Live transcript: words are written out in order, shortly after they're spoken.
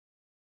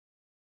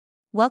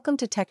Welcome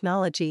to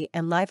Technology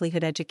and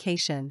Livelihood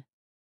Education.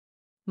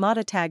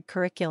 Matatag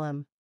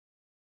Curriculum.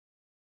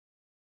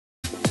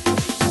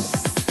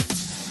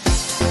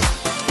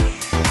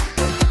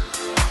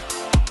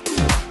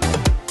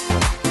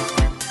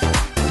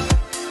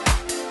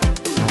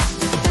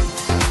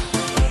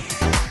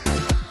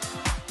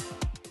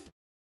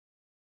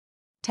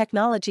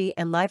 Technology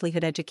and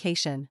Livelihood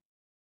Education.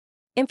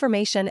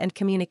 Information and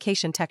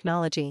Communication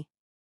Technology.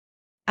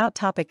 Out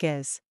topic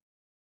is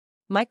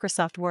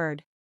Microsoft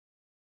Word.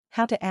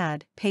 How to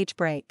add page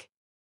break.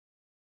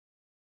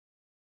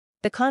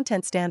 The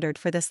content standard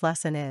for this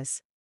lesson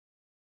is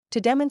to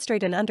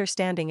demonstrate an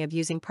understanding of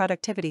using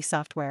productivity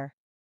software.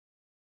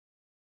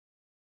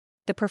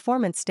 The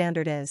performance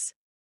standard is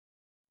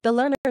the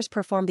learners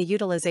perform the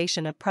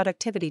utilization of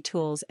productivity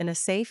tools in a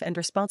safe and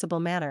responsible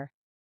manner.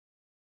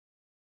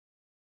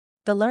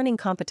 The learning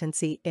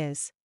competency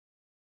is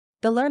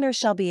the learners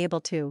shall be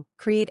able to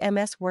create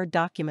MS Word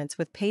documents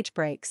with page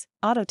breaks,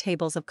 auto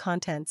tables of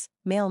contents,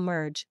 mail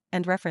merge,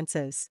 and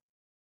references.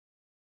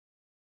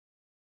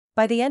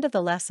 By the end of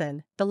the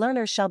lesson, the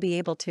learners shall be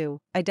able to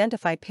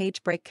identify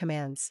page break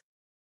commands,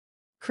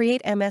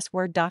 create MS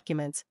Word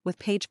documents with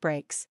page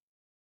breaks,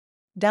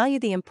 value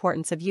the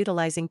importance of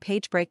utilizing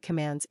page break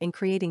commands in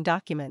creating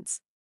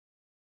documents.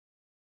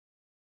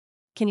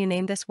 Can you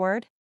name this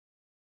word?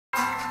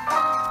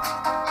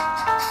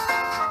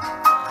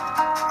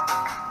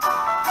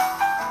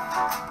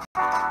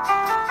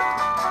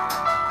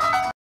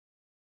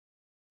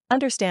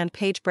 Understand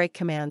page break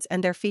commands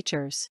and their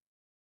features.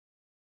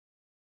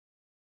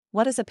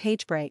 What is a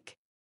page break?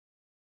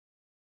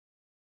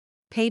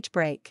 Page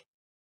break.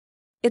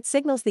 It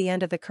signals the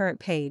end of the current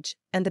page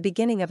and the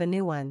beginning of a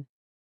new one.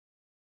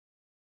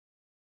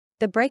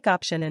 The break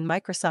option in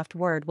Microsoft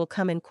Word will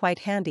come in quite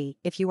handy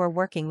if you are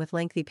working with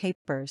lengthy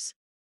papers.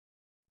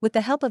 With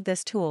the help of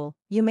this tool,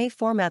 you may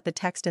format the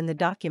text in the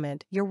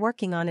document you're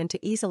working on into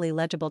easily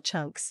legible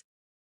chunks.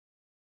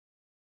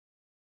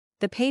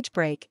 The page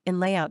break in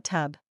Layout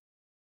tab.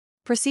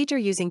 Procedure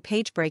using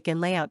page break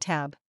in Layout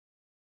tab.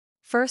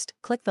 First,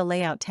 click the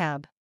Layout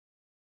tab.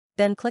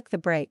 Then click the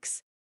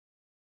breaks.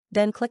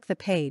 Then click the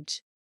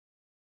page.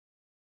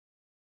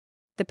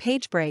 The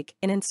page break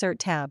in Insert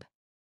tab.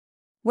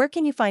 Where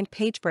can you find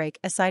page break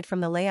aside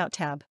from the Layout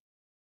tab?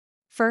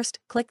 First,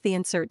 click the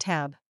Insert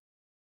tab.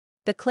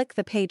 Then click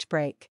the page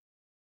break.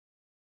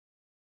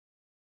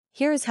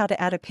 Here is how to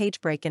add a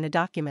page break in a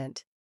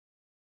document.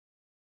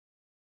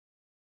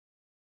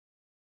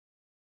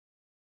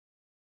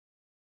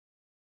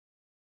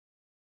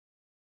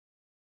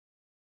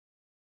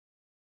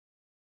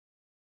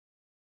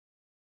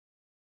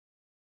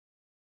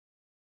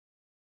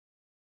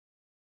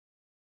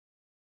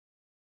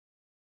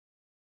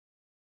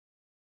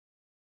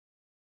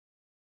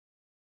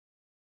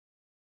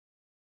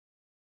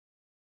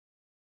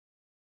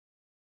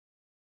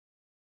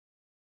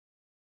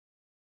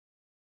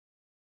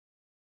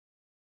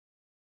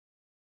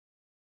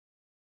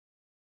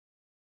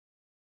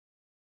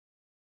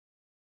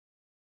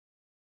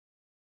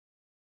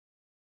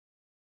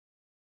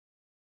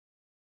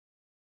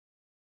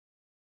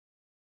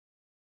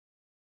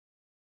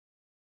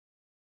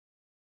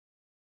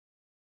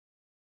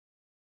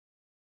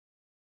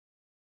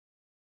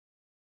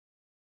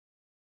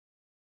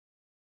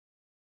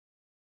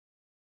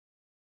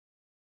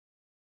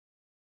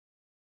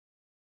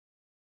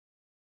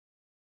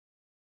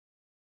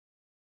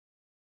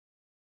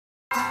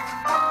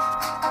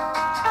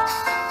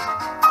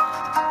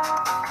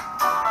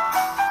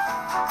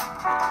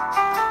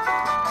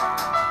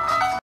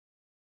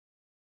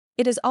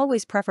 It is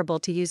always preferable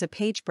to use a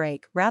page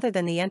break rather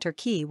than the Enter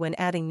key when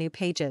adding new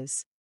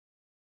pages.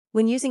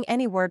 When using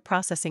any word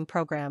processing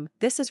program,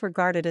 this is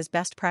regarded as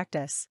best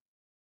practice.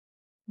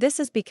 This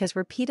is because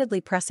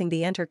repeatedly pressing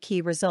the Enter key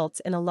results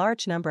in a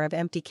large number of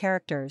empty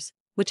characters,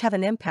 which have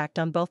an impact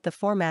on both the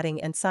formatting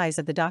and size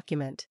of the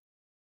document.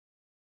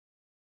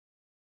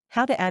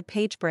 How to add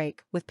page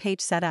break with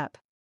page setup.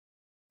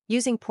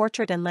 Using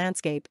portrait and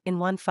landscape in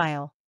one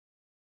file.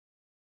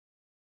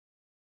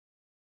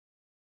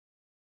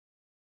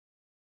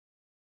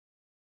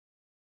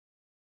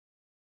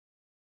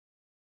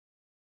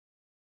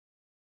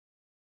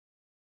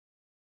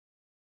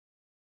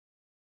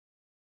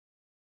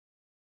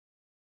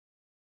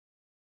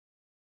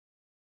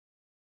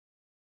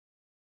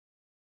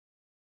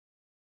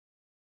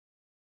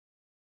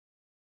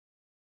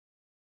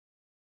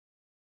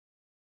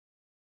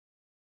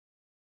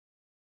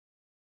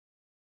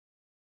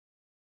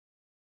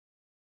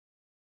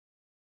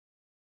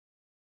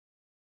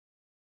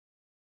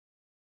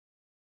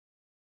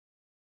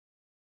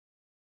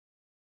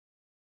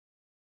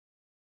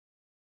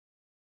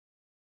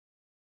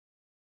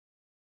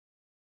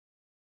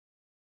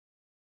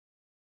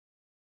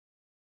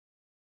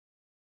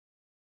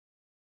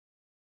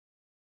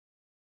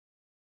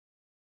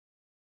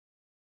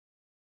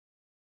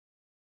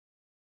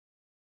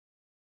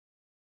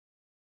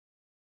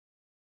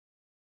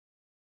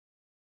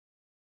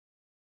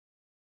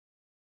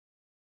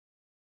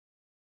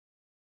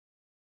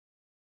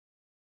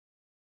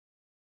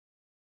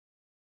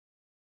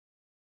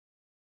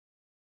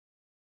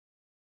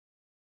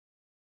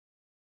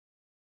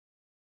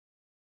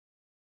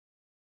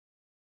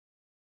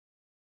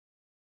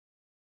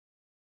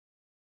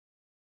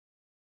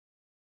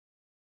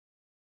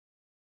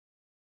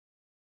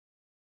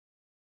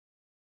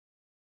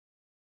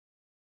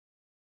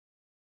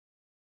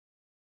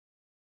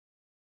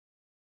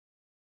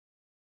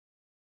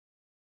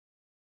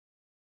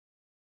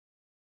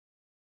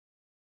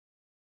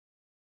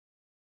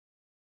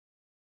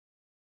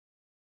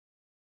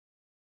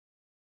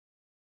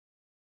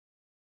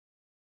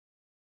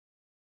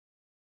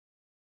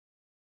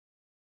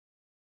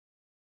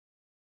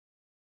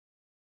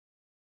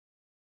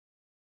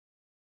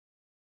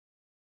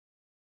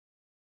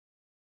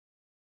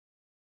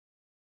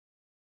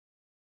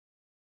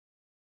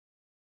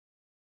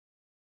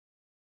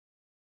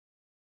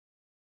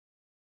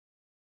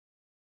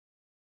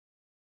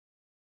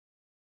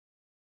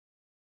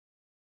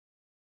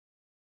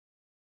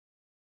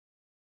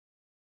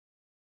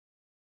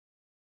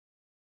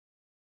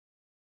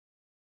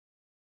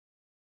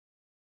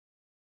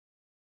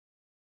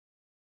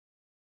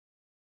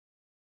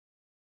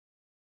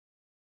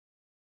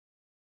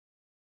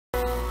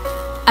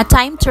 A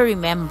time to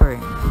remember.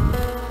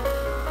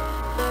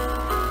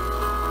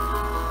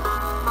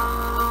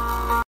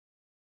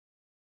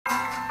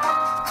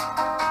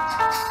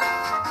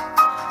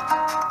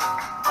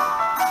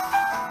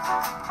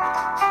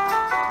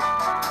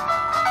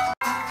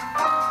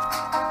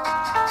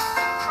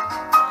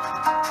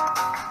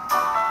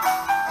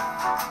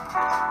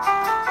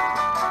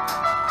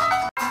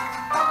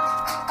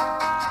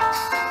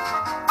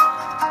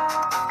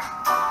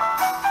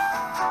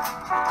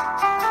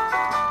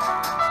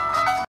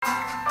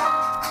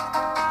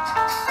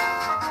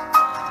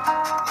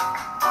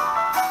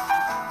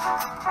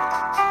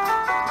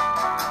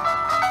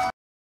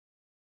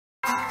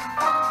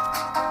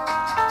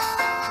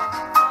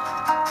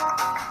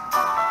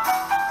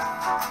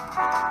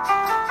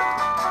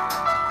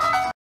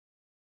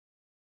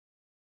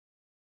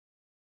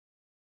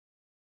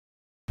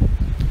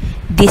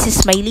 This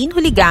is Maylene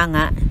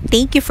Huliganga.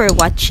 Thank you for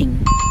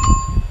watching.